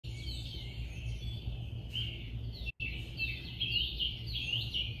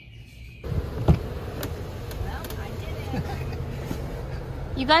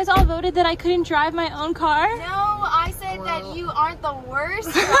guys all voted that I couldn't drive my own car? No, I said that you aren't the worst.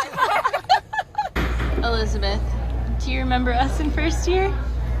 Elizabeth, do you remember us in first year?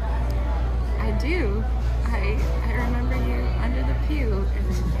 I do. I remember you under the pew in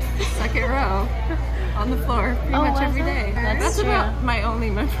the second row on the floor pretty much every day. That's about my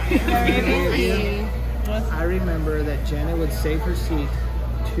only memory. I remember that Jenna would save her seat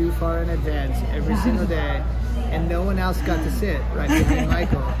too far in advance every single day, and no one else got to sit right behind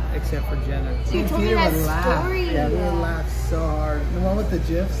Michael except for Jenna. You told me that story. Yeah, we would laugh so hard. The one with the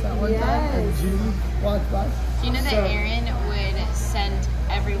GIFs that one time, and Judy walked by. Do you know that Aaron would send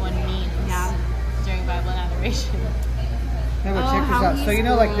everyone memes during Bible and adoration? No, but check this out. So you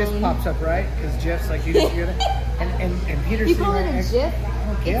know, like this pops up, right? Because GIFs, like you just hear it, and Peter's You call it a GIF?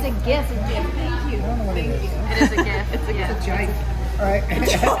 It's a GIF. Thank you. I don't know what it is. It is a GIF. It's a GIF. It's a giant. All right.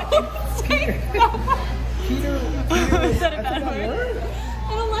 Peter Is that a bad word? I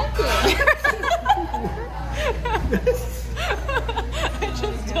don't like it. I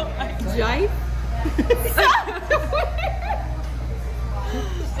just don't like it. Jive?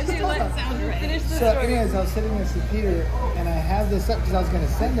 So anyways, I was sitting next to Peter, and I have this up because I was going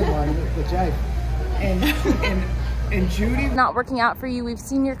to send him one, the jive. And Judy... Not working out for you. We've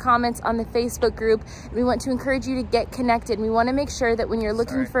seen your comments on the Facebook group. We want to encourage you to get connected. We want to make sure that when you're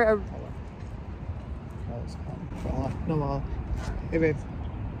looking for a... No, hey babe,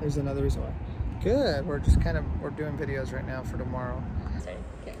 there's another reason why. Good, we're just we're doing videos right now for tomorrow. Okay.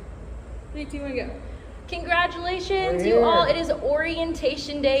 3, 2, 1, go. Congratulations, you all. It is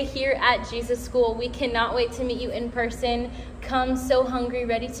orientation day here at Jesus School. We cannot wait to meet you in person. Come so hungry,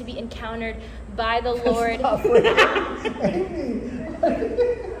 ready to be encountered by the Lord.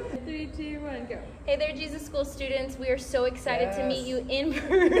 3, 2, 1, go. Hey there, Jesus School students. We are so excited to meet you in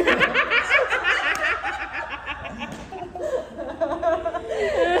person.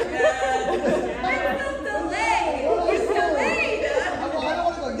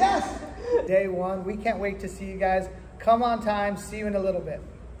 Day one, we can't wait to see you guys. Come on time, see you in a little bit.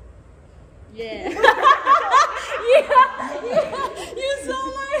 Yeah. Yeah, you saw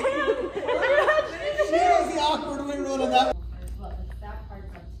my hand. She was the awkward one on that. That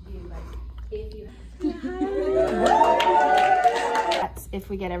part's up to you, like, if you... That's if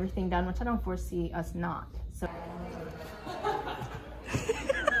we get everything done, which I don't foresee us not. So.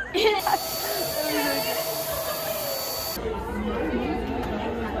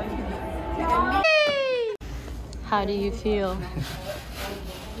 How do you feel?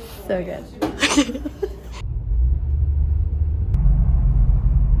 So good.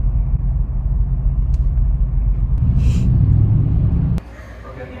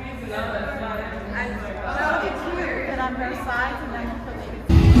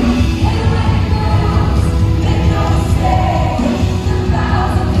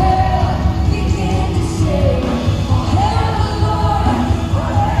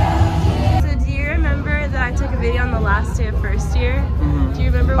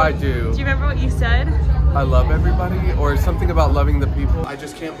 I do. Do you remember what you said? I love everybody, or something about loving the people. I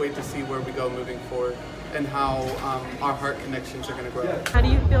just can't wait to see where we go moving forward and how our heart connections are going to grow. How do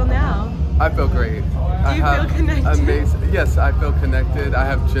you feel now? I feel great. Do you feel connected? Amazing. Yes, I feel connected. I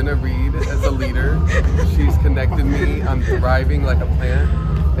have Jenna Reed as a leader. She's connected me. I'm thriving like a plant,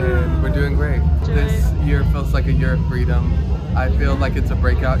 and we're doing great. This year feels like a year of freedom. I feel like it's a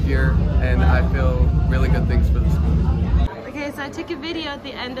breakout year, and I feel really good things for the school. Okay, so I took a video at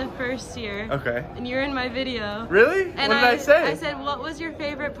the end of first year. Okay. And you're in my video. Really? And what did I say? I said, what was your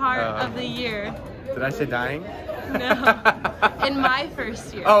favorite part of the year? Did I say dying? No. In my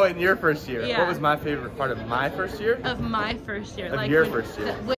first year. Oh, in your first year. Yeah. What was my favorite part of my first year? Of my first year. Of like your first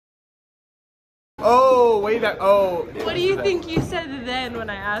year. Oh, way back. Oh. What do you think you said then when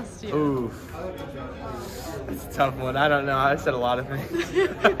I asked you? Oof. That's a tough one. I don't know. I said a lot of things.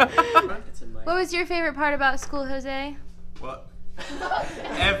 What was your favorite part about school, Jose? What?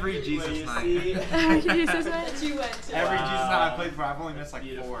 Every Jesus night. Every Jesus night? Every Jesus night I played for, I've only missed like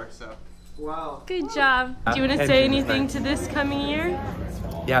 4, so. Wow. Good job. Do you want to say anything to this coming year?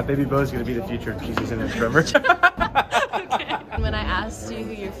 Yeah, Baby Bo's gonna be the future Jesus in his drummer. Okay. When I asked you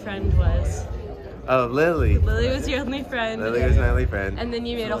who your friend was. Oh, Lily. Lily was your only friend. Lily was my only friend. And then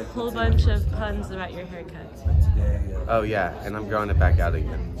you made a whole bunch of puns about your haircut. Oh yeah, and I'm growing it back out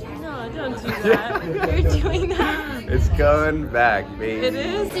again. No, don't do that. You're doing that. It's going back, baby. It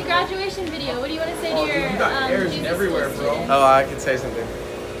is? It's a graduation video. What do you want to say to your Jesus everywhere, bro. Oh, I can say something.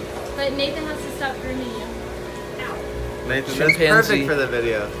 But Nathan has to stop grooming you. Nathan, that's perfect for the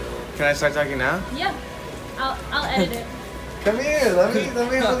video. Can I start talking now? Yeah. I'll edit it. Come here, let me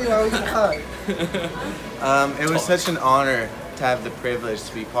hold you while we talk. It was such an honor to have the privilege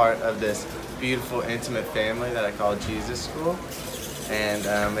to be part of this beautiful, intimate family that I call Jesus School. And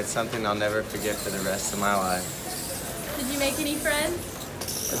it's something I'll never forget for the rest of my life. Did you make any friends?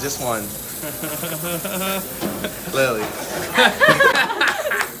 Just one. Lily.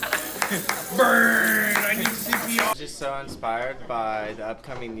 Burn! I need CPR. I'm just so inspired by the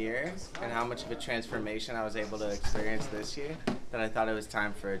upcoming year and how much of a transformation I was able to experience this year that I thought it was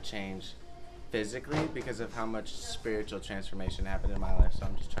time for a change physically because of how much spiritual transformation happened in my life. So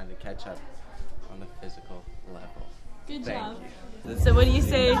I'm just trying to catch up on the physical level. Good Thank job. you. So what do you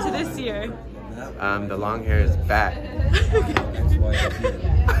say to this year? The long hair is back.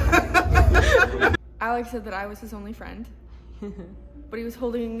 Alex said that I was his only friend, but he was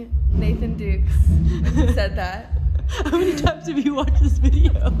holding Nathan Dukes when he said that. How many times have you watched this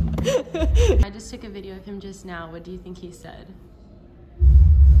video? I just took a video of him just now. What do you think he said?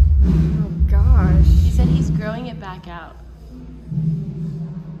 Oh gosh. He said he's growing it back out.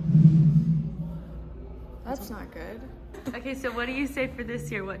 That's not good. Okay, so what do you say for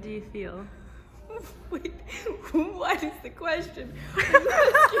this year? What do you feel? Wait, what is the question?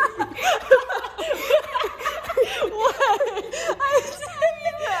 What? I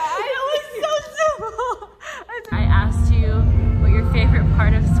said that. It was so simple. I asked you what your favorite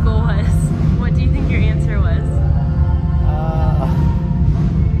part of school was. What do you think your answer was?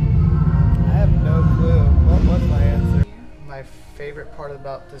 I have no clue. What was my answer? My favorite part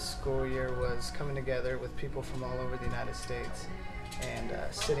about this school year was coming together with people from all over the United States and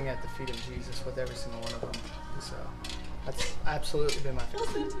sitting at the feet of Jesus with every single one of them. So that's absolutely been my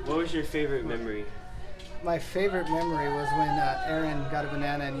favorite. What was your favorite memory? My favorite memory was when Aaron got a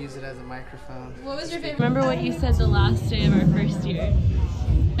banana and used it as a microphone. What was your favorite? Remember what you said the last day of our first year?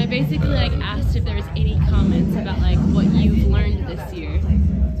 I basically asked if there was any comments about what you've learned this year.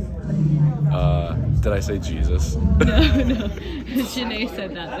 Did I say Jesus? No. Janae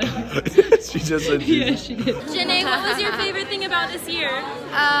said that though. She just said Jesus. Yeah, she did. Janae, what was your favorite thing about this year?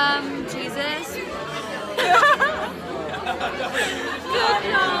 Jesus. Good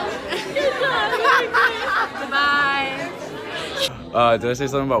job. Good job. Very good. Bye. Did I say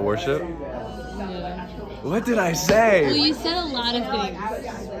something about worship? No. What did I say? Well, you said a lot of things.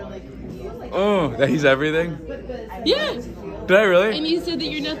 Oh, that he's everything? Yeah. Did I really? And you said that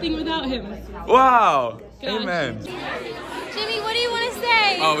you're nothing without him. Wow. Gosh. Amen. Jimmy, what do you want to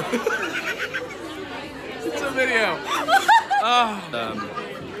say? Oh. It's a video.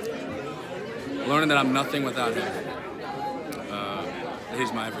 Learning that I'm nothing without him.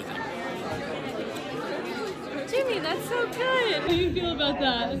 He's my everything. Jimmy, that's so good. How do you feel about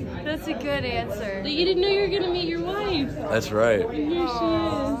that? That's a good answer. That you didn't know you were going to meet your wife. That's right. And here she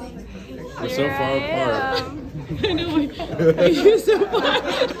is. We're so far apart. I know. You're so far.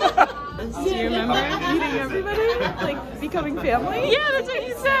 Do you remember meeting everybody? Becoming family? Yeah, that's what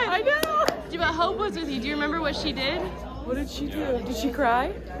you said. I know. But Hope was with you. Do you remember what she did? What did she do? Did she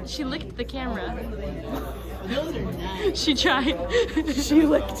cry? She licked the camera. She tried. She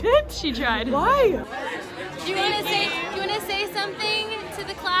licked it? She tried. Why? Do you want to say something to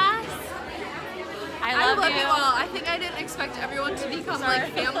the class? I love you. Well, I think I didn't expect everyone to become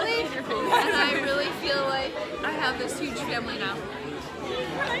family, and I really feel like I have this huge family now.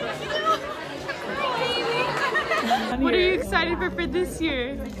 What are you excited for this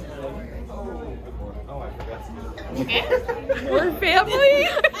year? We're family?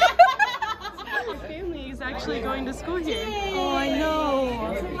 My family is actually going to school here. Oh, I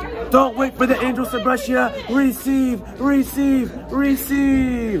know. Don't wait for the angels to bless you. Receive, receive,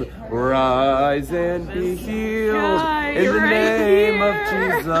 receive. Rise and be healed in the name of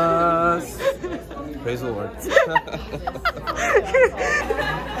Jesus. Praise the Lord.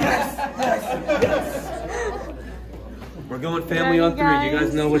 We're going family on 3. You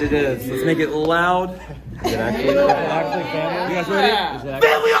guys know what it is. Let's make it loud. Is it actually family? You guys ready?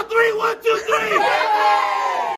 Family on 3. 1, 2, 3.